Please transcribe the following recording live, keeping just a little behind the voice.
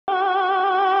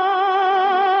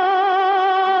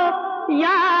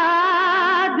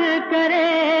याद करें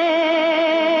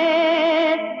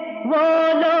वो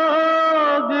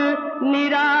लोग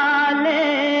निराले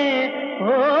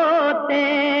होते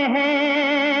हैं,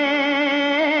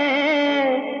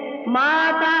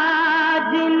 माता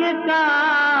जिनका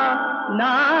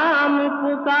नाम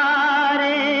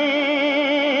पुकारे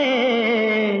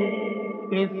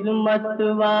किस्मत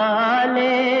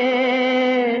वाले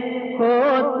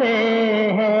होते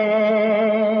हैं।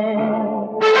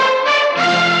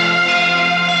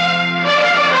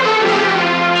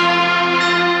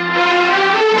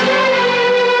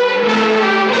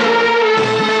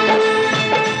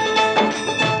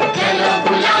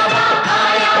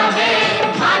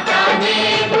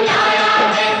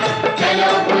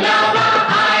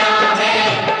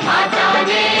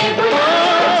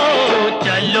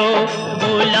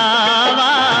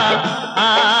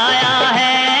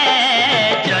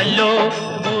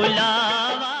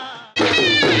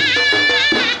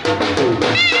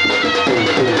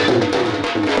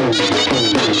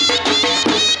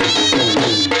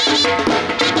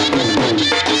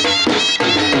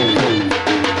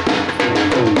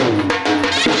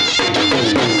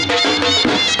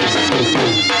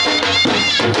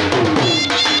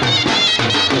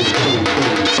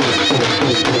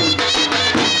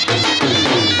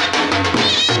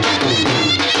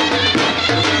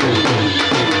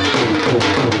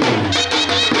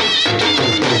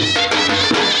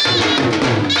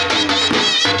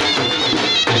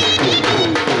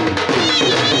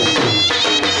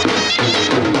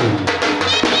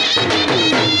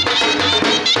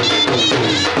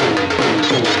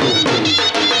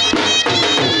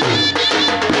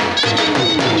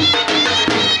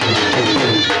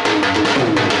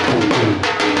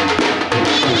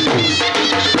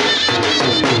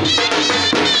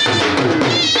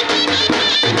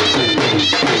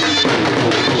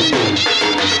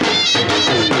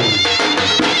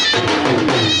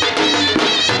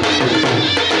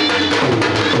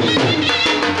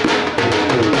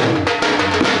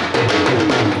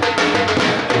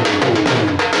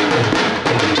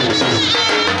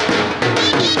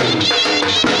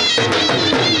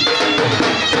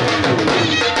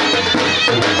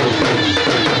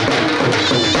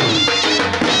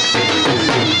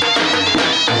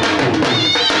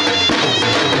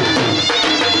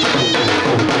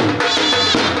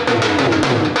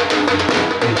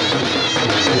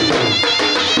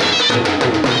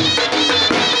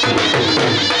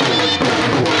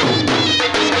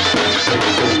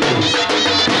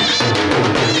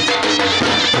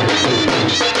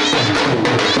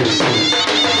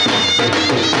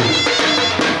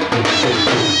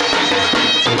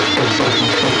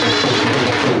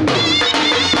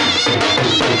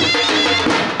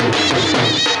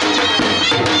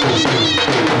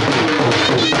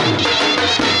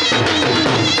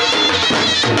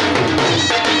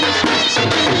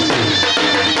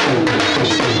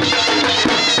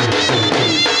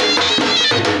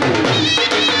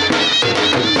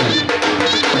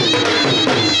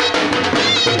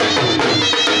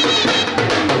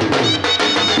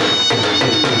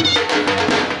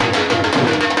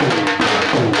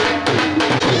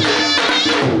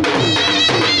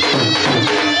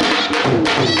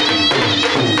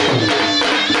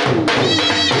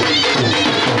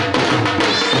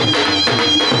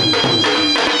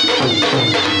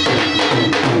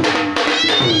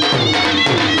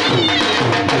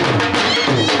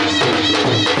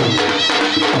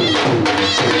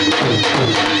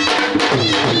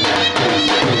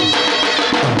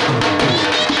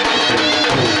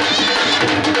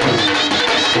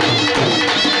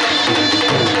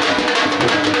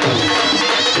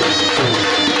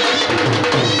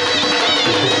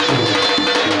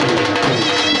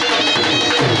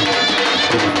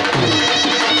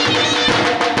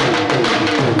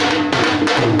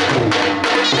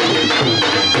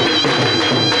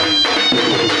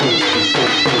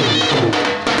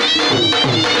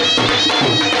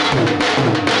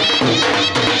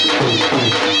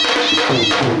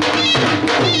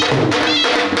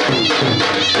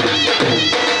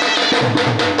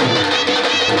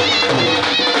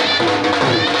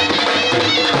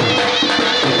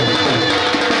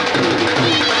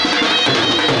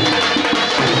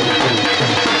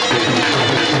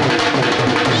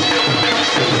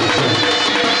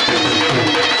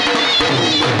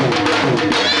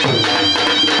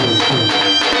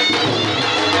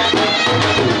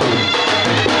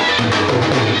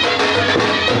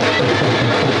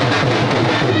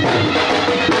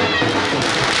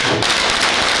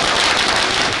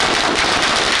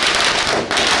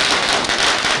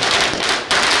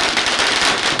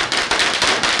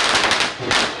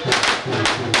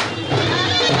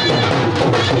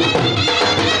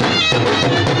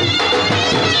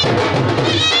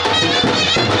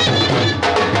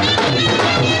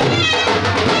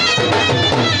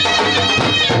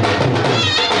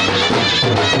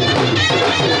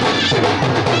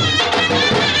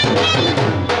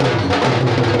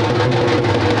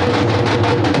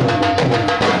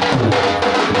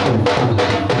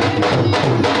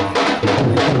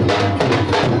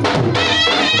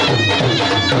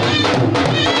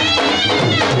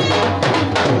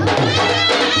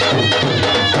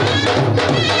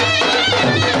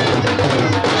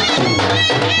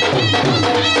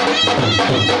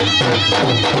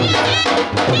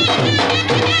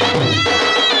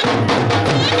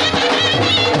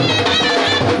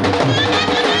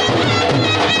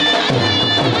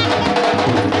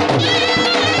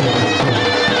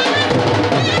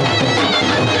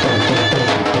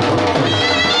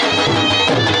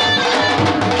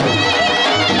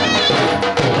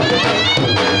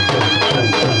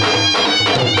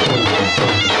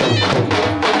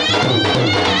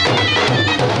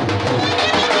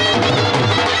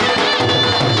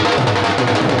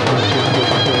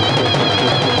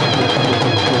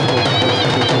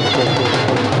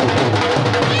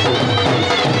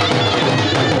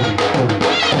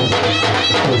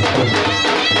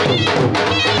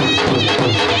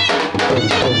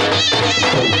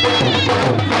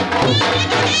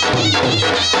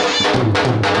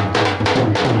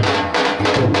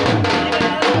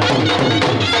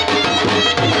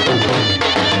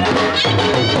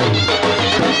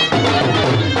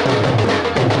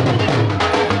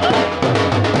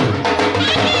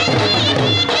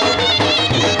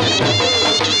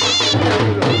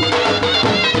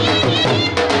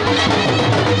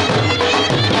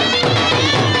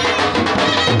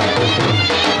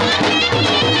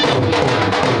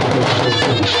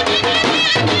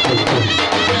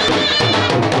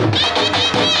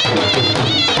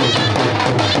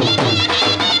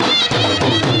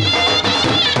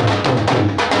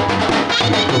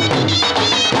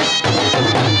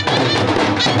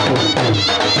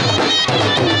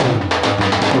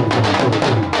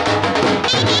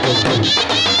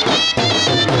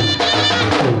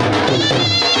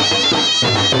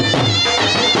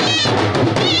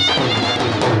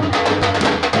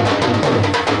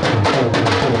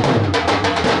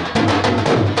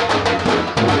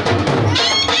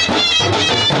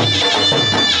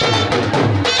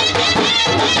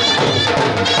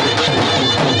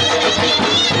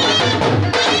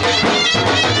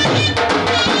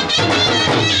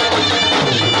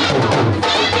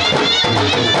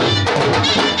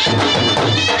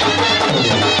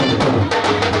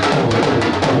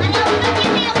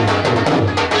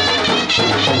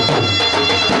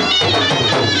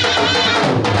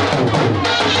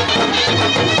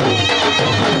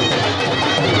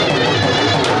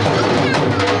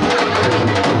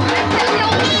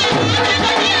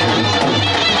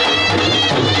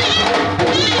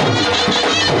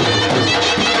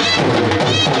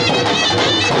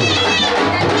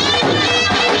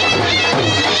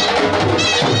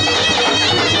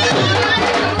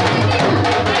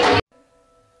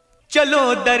 चलो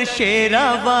दरशेरा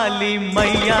वाली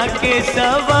मैया के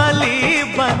सवाली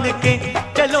बन के,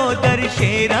 चलो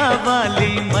दरशेरा वाली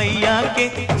मैया के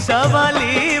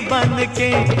सवाली बन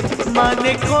के। माँ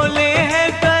ने खोले हैं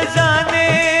खजाने,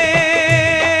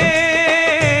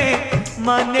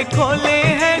 माँ ने खोले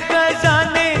हैं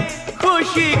खजाने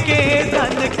खुशी के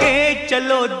धन के।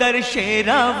 चलो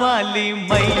दरशेरा वाली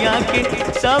मैया के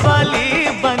सवाली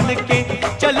बन के,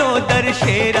 चलो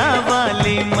दरशेरा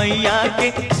वाली मैया के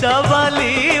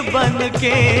सवाली बन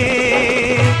के।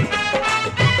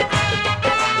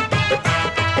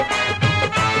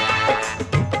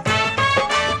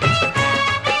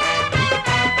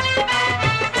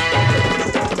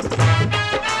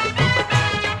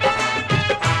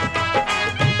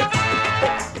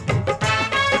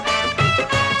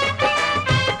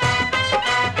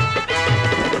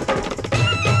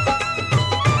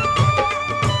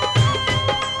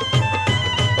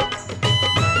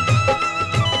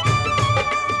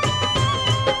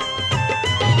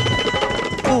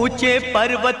 ऊंचे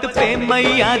पर्वत पे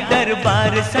मैया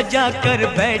दरबार सजा कर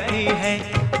बैठी है,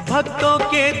 भक्तों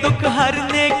के दुख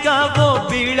हरने का वो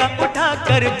बीड़ा उठा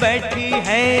कर बैठी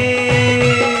है।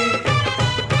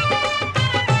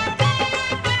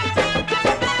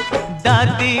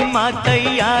 दादी माँ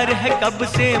तैयार है कब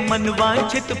से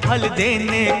मनवांछित फल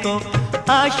देने को,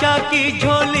 आशा की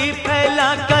झोली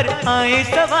फैला कर आए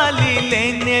सवाली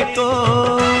लेने को।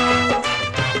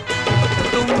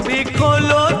 तुम भी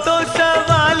खोलो तो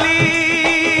सवाली,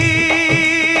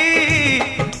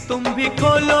 तुम भी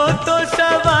खोलो तो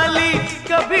सवाली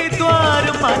कभी द्वार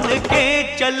मन के।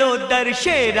 चलो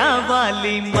दरशेरा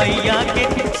वाली मैया के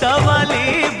सवाली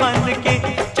बन के,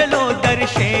 चलो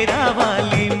दरशेरा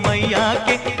वाली मैया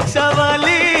के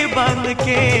सवाली बन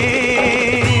के।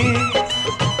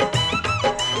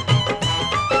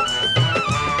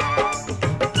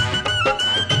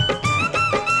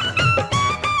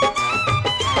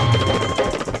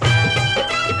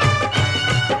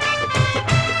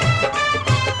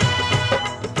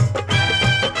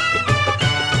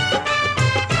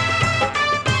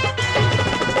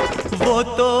 वो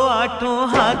तो आठों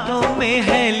हाथों में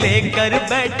है लेकर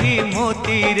बैठी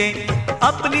मोती रे,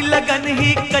 अपनी लगन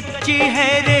ही कच्ची सच्ची है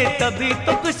रे तभी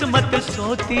तो किस्मत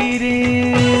सोती रे।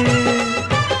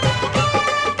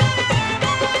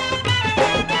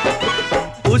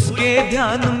 उसके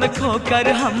ध्यान में खोकर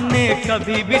हमने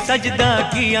कभी भी सजदा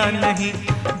किया नहीं।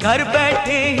 घर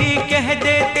बैठे ही कह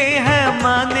देते हैं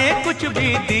माँ ने कुछ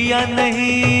भी दिया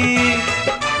नहीं।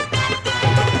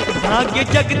 भाग्य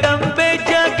जगदम्बे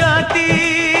जगाती,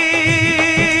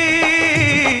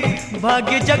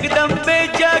 भाग्य जगदम्बे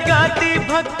जगाती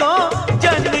भक्तों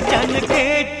जन जन के।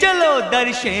 चलो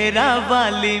दरशेरा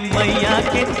वाली मैया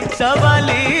के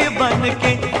सवाली बन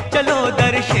के, चलो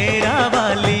दरशेरा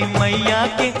वाली मैया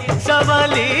के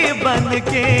सवाली बन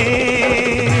के।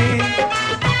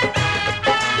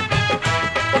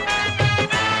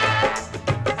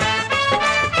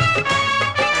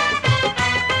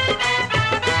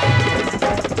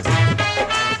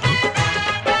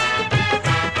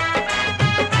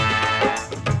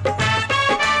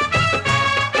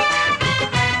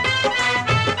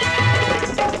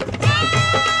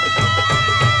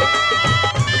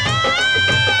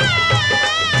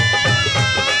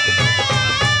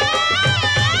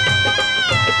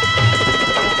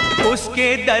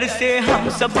 उसके दर से हम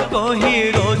सबको ही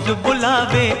रोज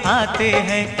बुलावे आते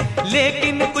हैं,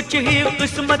 लेकिन कुछ ही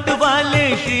किस्मत वाले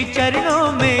श्री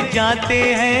चरणों में जाते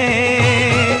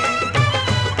हैं।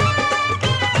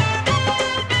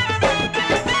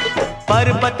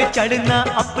 पर्वत चढ़ना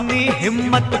अपनी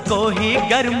हिम्मत को ही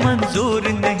गर मंजूर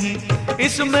नहीं,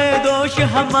 इसमें दोष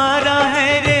हमारा है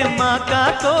रे माँ का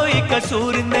कोई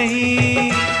कसूर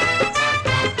नहीं।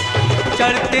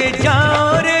 चढ़ते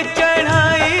जाओ रे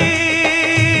चढ़ाई,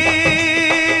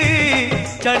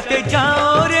 चढ़ते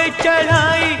जाओ रे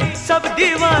चढ़ाई सब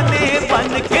दीवाने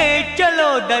बन के। चलो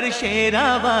दरशेरा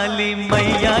वाली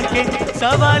मैया के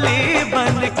सवाली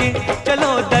बन के,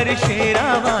 चलो दरशेरा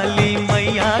वाली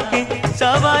मैया के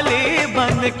सवाली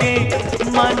बन के।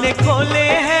 माँ ने खोले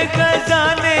हैं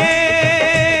खजाने,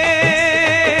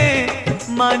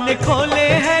 माँ ने खोले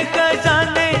हैं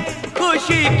खजाने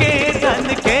खुशी के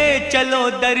धन के। चलो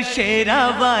दरशेरा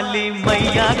वाली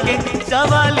मैया के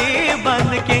सवाली बन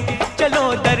के,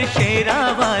 चलो दरशेरा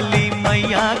वाली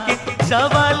मैया के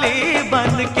सवाली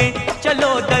बन के। चलो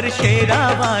दरशेरा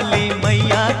वाली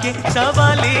मैया के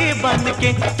सवाली बन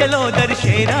के, चलो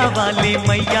दरशेरा वाली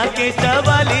मैया के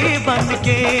सवाली बन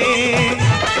के।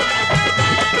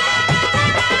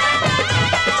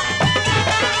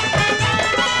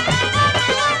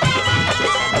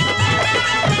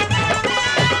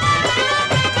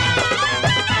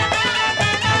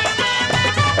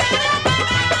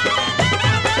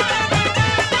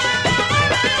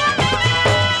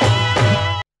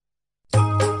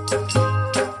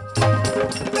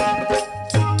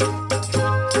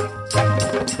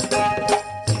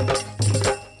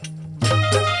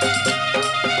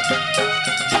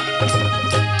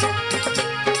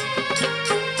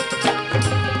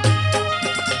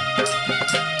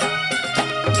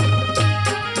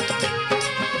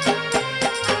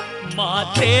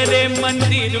 तेरे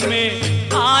मंदिर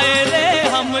में आए रे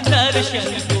हम दर्शन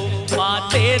को, माँ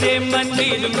तेरे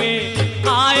मंदिर में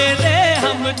आए रे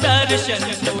हम दर्शन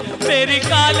को। मेरी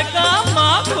कालका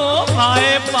माँ को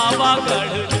भाए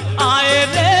पावागढ़ आए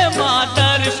रे माँ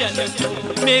दर्शन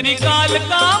को। मेरी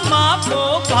कालका माँ को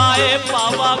भाए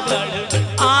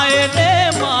पावागढ़ आए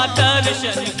रे माँ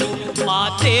दर्शन को। माँ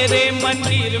तेरे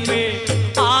मंदिर में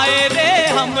आए रे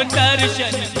हम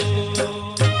दर्शन को।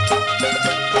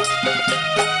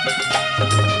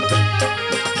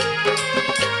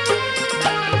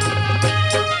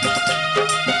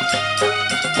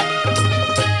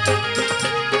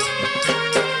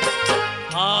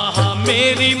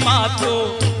 मेरी माँ तो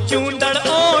चूंदड़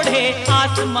ओढ़े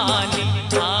आसमानी,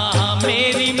 हाँ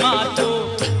मेरी माँ तो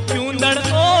चूंदड़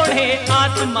ओढ़े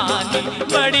आसमानी।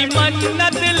 बड़ी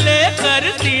मन्नत लेकर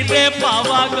सीधे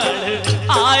पावागढ़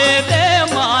आए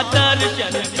रे माँ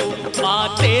दर्शन को। माँ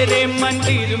तेरे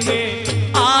मंदिर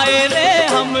में आए रे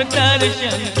हम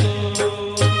दर्शन को।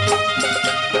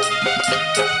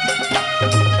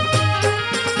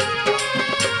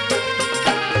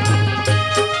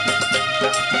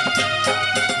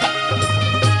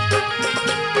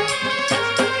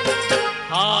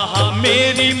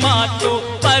 मेरी माँ तो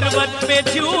पर्वत पे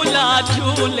झूला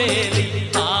झूले री,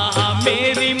 हाँ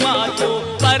मेरी माँ तो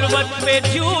पर्वत पे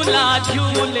झूला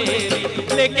झूले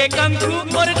री। लेके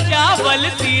कंकु और चावल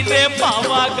सीधे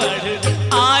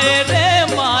पावागढ़ आए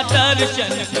रे माँ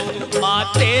दर्शन को। माँ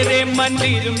तेरे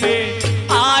मंदिर में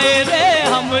आए रे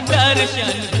हम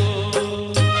दर्शन को।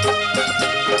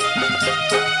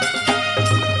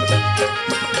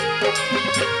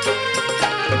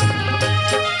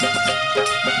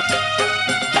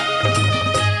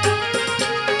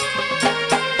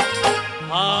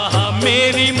 आहा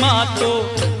मेरी माँ तो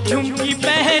झुमकी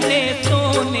पहने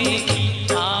सोने की,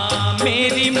 हाँ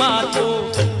मेरी माँ तो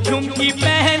झुमकी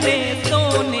पहने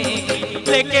सोने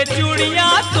की, लेके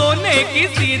चूड़ियाँ सोने की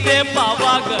सीधे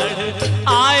पावागढ़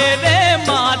आए रे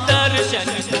माँ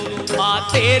दर्शन को, माँ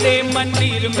तेरे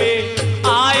मंदिर में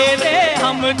आए रे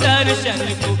हम दर्शन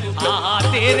को, हाँ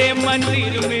तेरे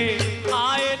मंदिर में